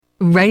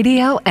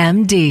Radio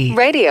MD.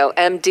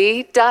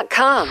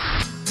 RadioMD.com.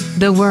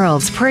 The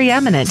world's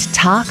preeminent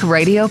talk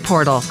radio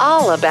portal.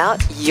 All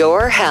about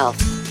your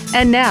health.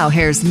 And now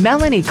here's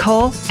Melanie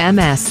Cole,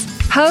 MS,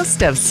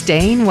 host of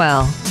Staying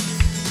Well.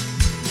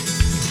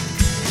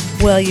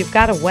 Well, you've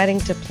got a wedding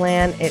to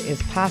plan. It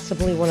is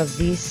possibly one of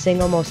the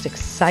single most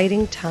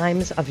exciting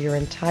times of your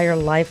entire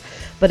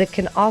life, but it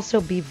can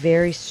also be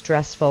very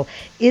stressful.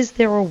 Is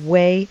there a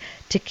way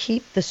to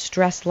keep the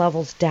stress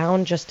levels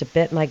down just a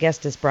bit? My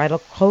guest is bridal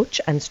coach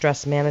and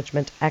stress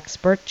management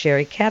expert,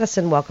 Jerry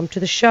Cattison. Welcome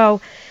to the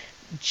show.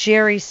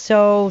 Jerry,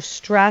 so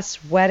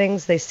stress,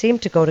 weddings, they seem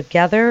to go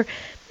together.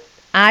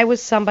 I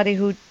was somebody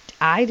who,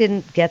 I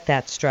didn't get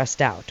that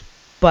stressed out,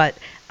 but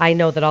I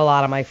know that a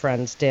lot of my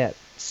friends did.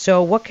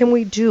 So what can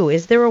we do?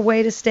 Is there a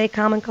way to stay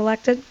calm and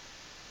collected?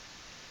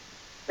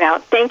 Well,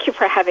 thank you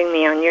for having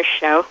me on your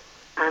show.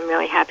 I'm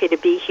really happy to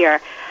be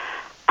here.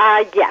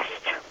 Yes.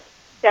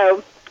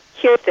 So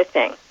here's the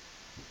thing.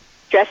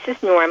 Stress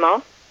is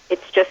normal.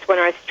 It's just when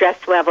our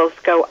stress levels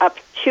go up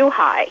too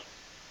high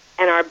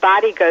and our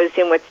body goes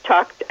in what's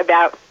talked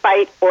about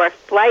fight or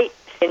flight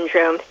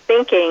syndrome,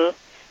 thinking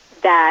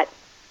that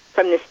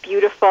from this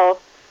beautiful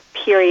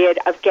period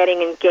of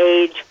getting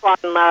engaged, fall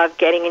in love,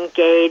 getting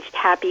engaged,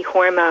 happy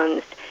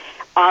hormones,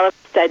 all of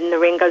a sudden the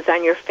ring goes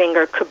on your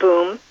finger,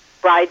 kaboom.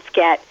 Brides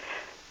get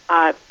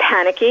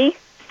panicky.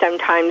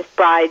 Sometimes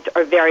brides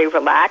are very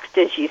relaxed,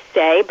 as you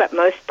say, but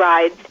most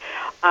brides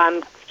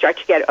start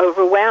to get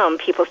overwhelmed.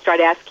 People start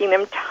asking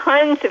them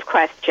tons of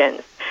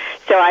questions.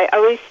 So I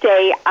always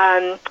say,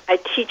 I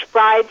teach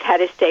brides how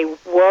to say,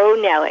 whoa,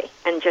 Nellie,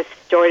 and just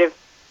sort of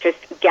just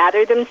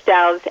gather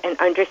themselves and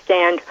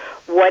understand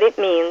what it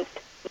means,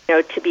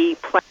 to be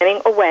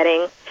planning a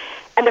wedding.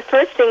 And the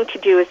first thing to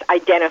do is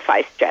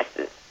identify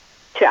stresses,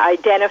 to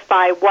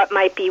identify what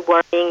might be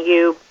worrying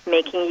you,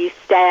 making you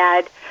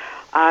sad.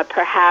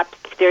 Perhaps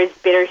there's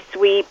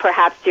bittersweet.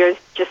 Perhaps there's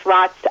just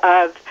lots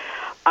of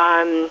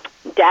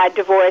dad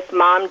divorced,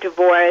 mom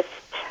divorced,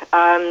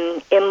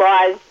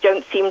 in-laws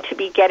don't seem to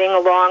be getting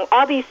along.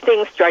 All these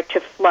things start to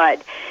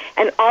flood.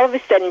 And all of a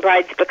sudden,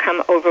 brides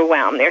become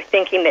overwhelmed. They're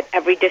thinking that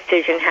every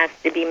decision has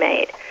to be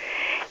made.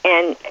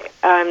 And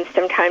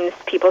sometimes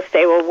people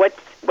say, well,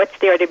 what's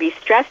there to be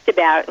stressed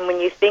about? And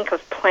when you think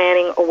of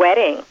planning a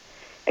wedding,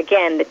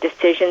 again, the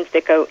decisions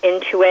that go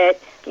into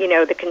it,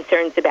 the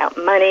concerns about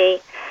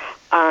money,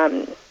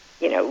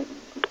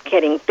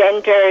 getting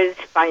vendors,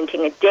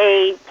 finding a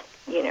date,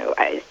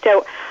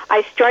 So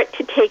I start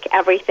to take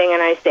everything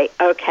and I say,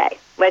 okay,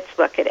 let's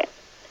look at it.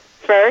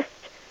 First,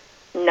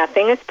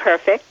 nothing is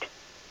perfect.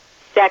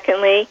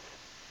 Secondly,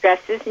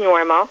 stress is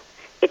normal.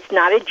 It's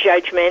not a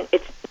judgment.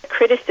 It's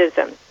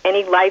criticism.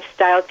 Any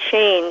lifestyle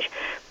change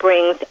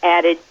brings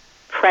added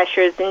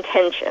pressures and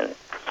tensions.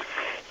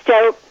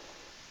 So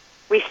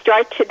we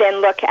start to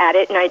then look at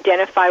it and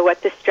identify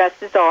what the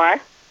stresses are,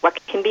 what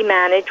can be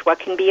managed, what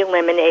can be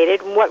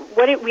eliminated, and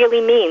what it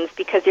really means,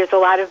 because there's a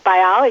lot of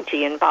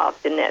biology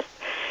involved in this.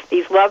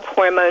 These love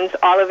hormones,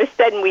 all of a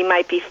sudden we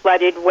might be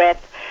flooded with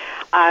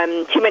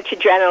too much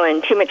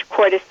adrenaline, too much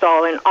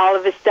cortisol, and all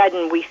of a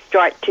sudden we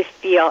start to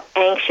feel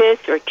anxious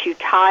or too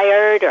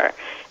tired, or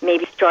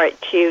maybe start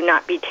to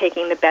not be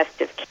taking the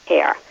best of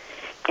care.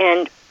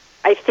 And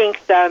I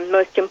think the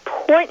most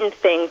important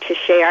thing to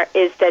share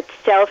is that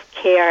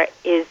self-care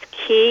is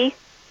key,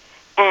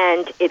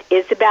 and it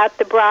is about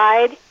the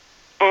bride,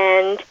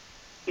 and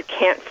you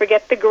can't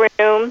forget the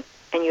groom,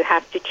 and you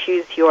have to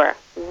choose your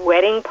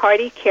wedding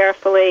party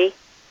carefully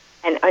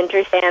and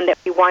understand that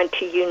we want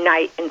to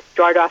unite and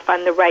start off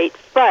on the right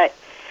foot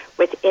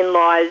with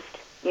in-laws,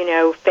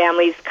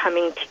 families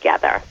coming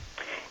together.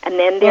 And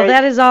then there's... Well,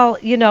 that is all,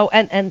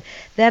 and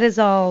that is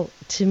all,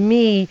 to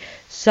me,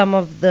 some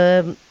of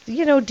the,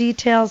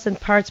 details and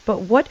parts.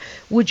 But what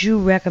would you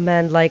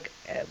recommend, like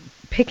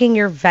picking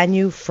your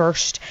venue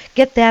first,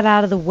 get that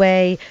out of the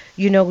way,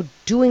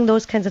 doing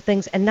those kinds of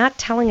things, and not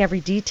telling every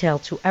detail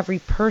to every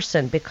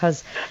person,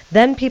 because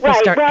then people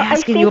start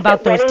asking you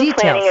about those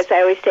details. Planning, as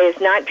I always say, is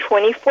not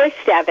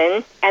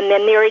 24/7, and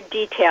then there are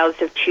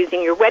details of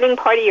choosing your wedding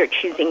party or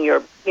choosing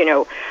your,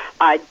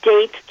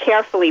 dates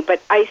carefully.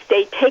 But I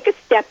say take a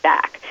step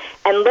back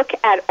and look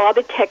at all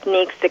the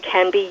techniques that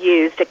can be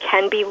used, that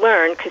can be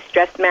learned, because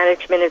stress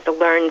management is a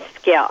learned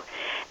skill,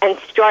 and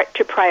start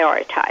to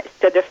prioritize.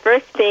 So the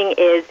first thing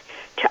is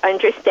to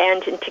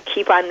understand and to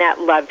keep on that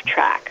love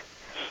track.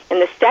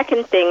 And the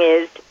second thing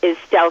is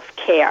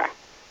self-care,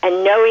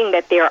 and knowing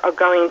that there are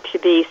going to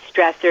be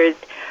stressors.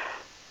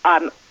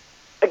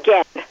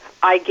 Again,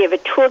 I give a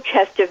tool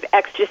chest of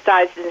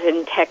exercises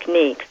and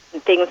techniques,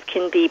 and things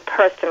can be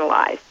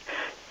personalized.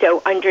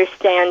 So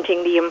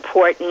understanding the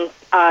importance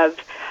of,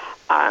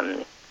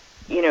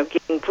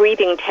 giving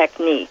breathing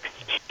techniques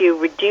to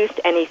reduce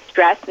any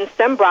stress. And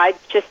some brides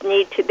just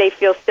they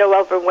feel so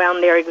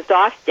overwhelmed, they're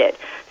exhausted.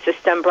 So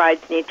some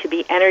brides need to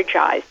be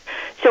energized.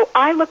 So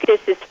I look at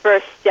this as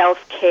first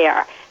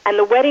self-care. And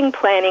the wedding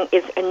planning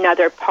is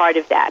another part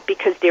of that,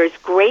 because there's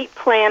great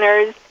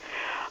planners.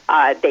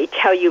 They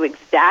tell you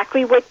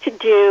exactly what to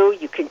do.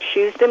 You can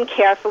choose them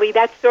carefully.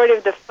 That's sort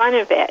of the fun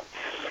of it.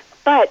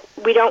 But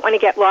we don't want to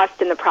get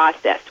lost in the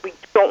process. We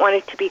don't want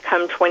it to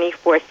become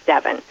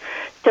 24/7.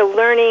 So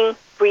learning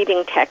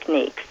breathing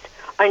techniques,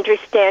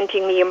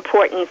 understanding the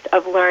importance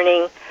of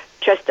learning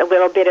just a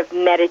little bit of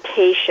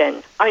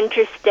meditation,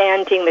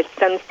 understanding that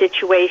some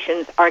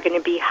situations are going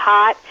to be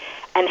hot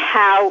and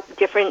how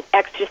different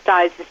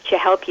exercises to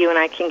help you, and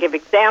I can give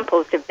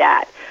examples of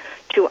that,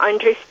 to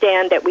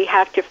understand that we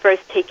have to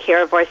first take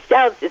care of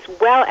ourselves as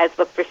well as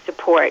look for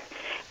support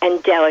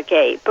and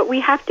delegate. But we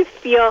have to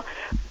feel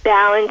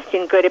balanced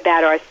and good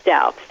about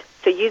ourselves.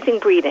 So using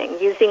breathing,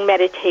 using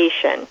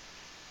meditation,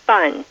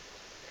 fun.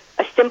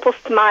 A simple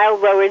smile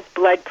lowers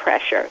blood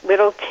pressure,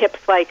 little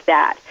tips like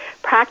that.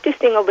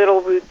 Practicing a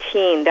little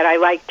routine that I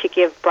like to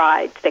give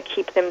brides that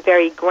keep them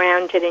very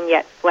grounded and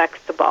yet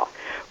flexible.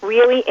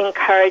 Really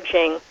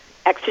encouraging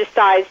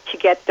exercise to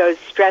get those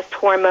stress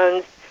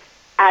hormones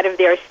out of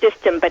their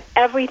system, but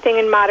everything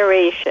in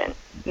moderation,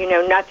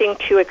 nothing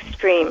too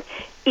extreme.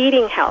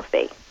 Eating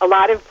healthy. A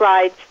lot of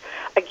brides,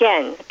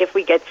 again, if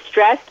we get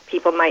stressed,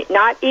 people might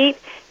not eat,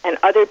 and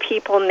other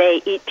people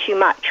may eat too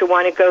much or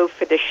want to go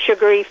for the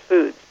sugary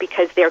foods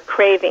because they're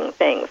craving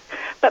things.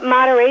 But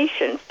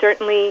moderation,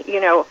 certainly,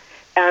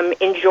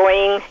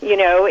 enjoying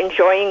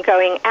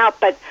going out,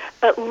 but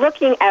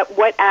looking at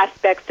what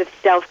aspects of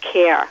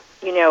self-care,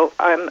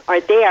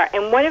 are there.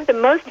 And one of the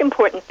most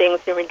important things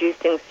in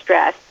reducing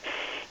stress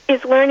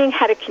is learning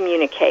how to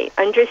communicate,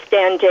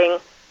 understanding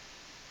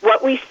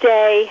what we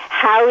say,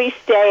 how we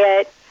say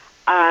it,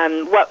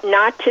 what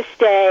not to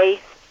say.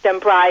 Some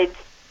brides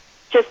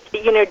just,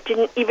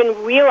 didn't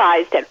even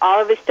realize that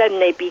all of a sudden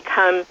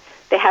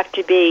they have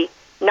to be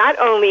not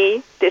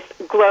only this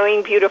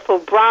glowing, beautiful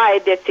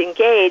bride that's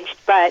engaged,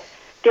 but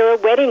they're a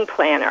wedding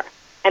planner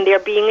and they're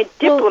being a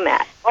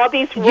diplomat. All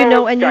these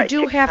roles and you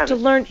do have to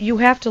learn. You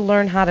have to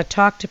learn how to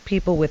talk to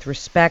people with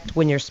respect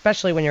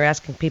especially when you're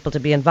asking people to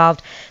be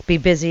involved, be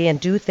busy, and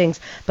do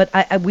things. But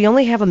we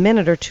only have a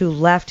minute or two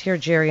left here,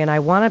 Jerry, and I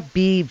want to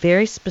be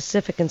very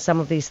specific in some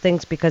of these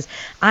things because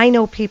I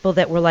know people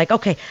that were like,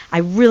 okay, I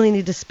really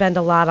need to spend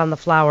a lot on the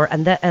flower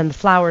and the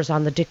flowers,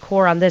 on the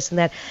decor, on this and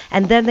that,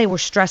 and then they were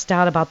stressed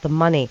out about the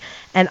money.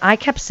 And I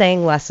kept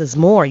saying less is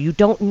more. You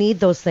don't need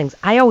those things.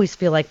 I always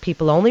feel like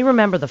people only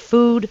remember the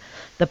food,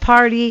 the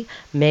party,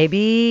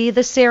 maybe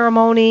the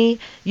ceremony,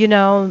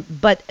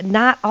 but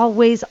not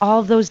always all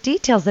of those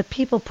details that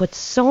people put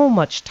so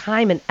much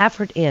time and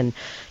effort in.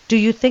 Do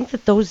you think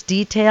that those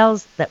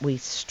details that we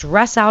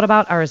stress out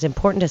about are as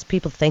important as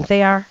people think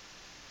they are?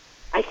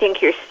 I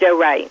think you're so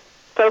right.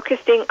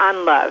 Focusing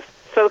on love,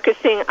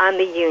 focusing on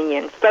the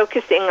union,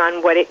 focusing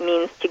on what it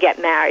means to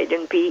get married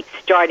and be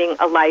starting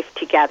a life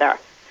together,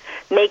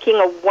 making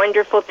a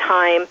wonderful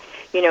time,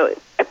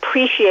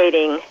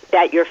 appreciating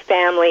that your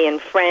family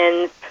and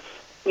friends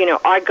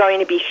are going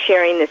to be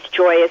sharing this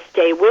joyous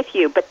day with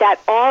you, but that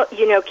all,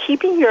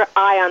 keeping your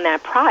eye on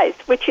that prize,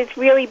 which is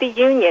really the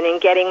union and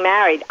getting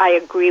married. I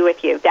agree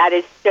with you. That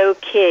is so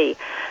key.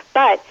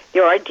 But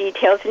there are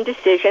details and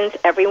decisions.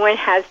 Everyone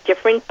has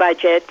different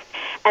budgets,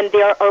 and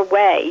there are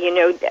ways,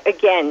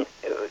 again,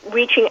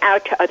 reaching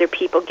out to other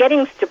people,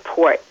 getting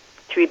support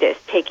through this,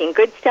 taking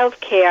good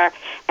self-care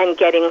and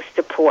getting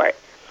support,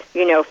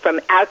 from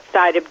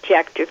outside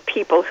objective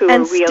people who are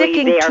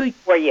really there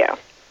for you.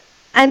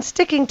 And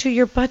sticking to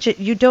your budget.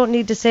 You don't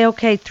need to say,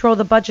 okay, throw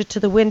the budget to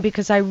the wind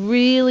because I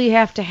really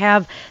have to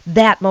have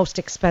that most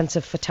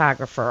expensive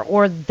photographer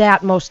or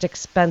that most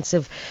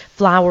expensive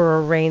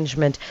flower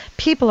arrangement.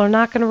 People are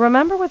not going to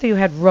remember whether you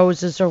had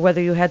roses or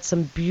whether you had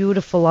some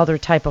beautiful other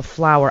type of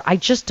flower. I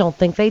just don't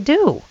think they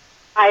do.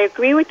 I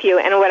agree with you.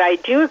 And what I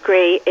do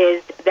agree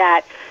is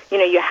that,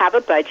 you have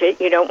a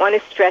budget. You don't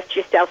want to stress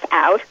yourself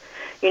out.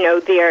 And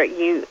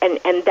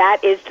that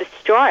is the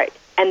start.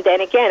 And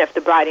then again, if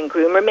the bride and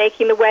groom are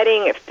making the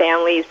wedding, if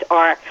families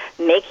are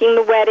making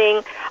the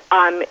wedding,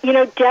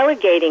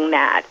 delegating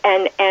that.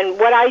 And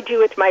what I do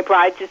with my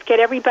brides is get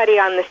everybody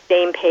on the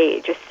same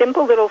page, a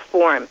simple little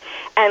form.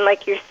 And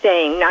like you're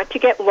saying, not to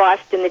get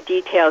lost in the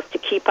details, to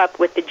keep up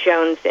with the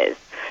Joneses,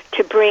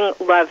 to bring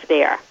love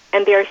there.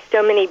 And there are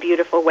so many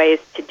beautiful ways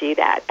to do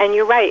that. And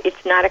you're right,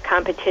 it's not a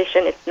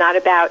competition. It's not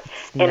about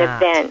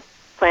event,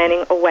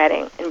 planning a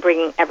wedding and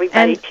bringing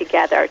everybody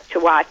together to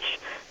watch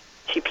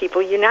two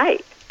people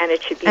unite. And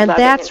it should be loving. And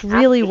that's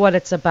really what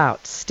it's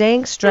about.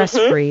 Staying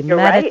stress-free,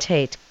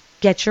 meditate,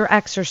 get your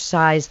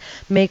exercise,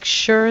 make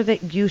sure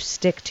that you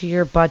stick to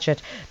your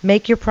budget,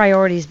 make your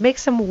priorities, make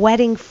some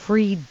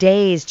wedding-free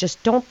days.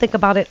 Just don't think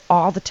about it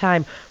all the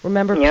time.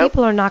 Remember,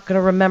 people are not going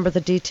to remember the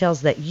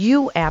details that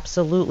you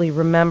absolutely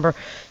remember.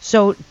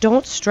 So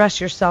don't stress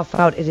yourself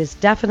out. It is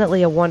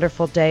definitely a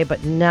wonderful day,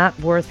 but not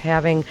worth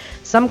having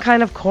some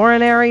kind of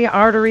coronary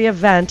artery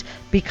event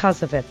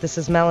because of it. This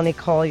is Melanie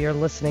Cole. You're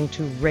listening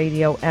to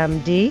Radio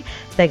MD.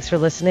 Thanks for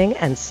listening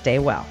and stay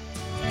well.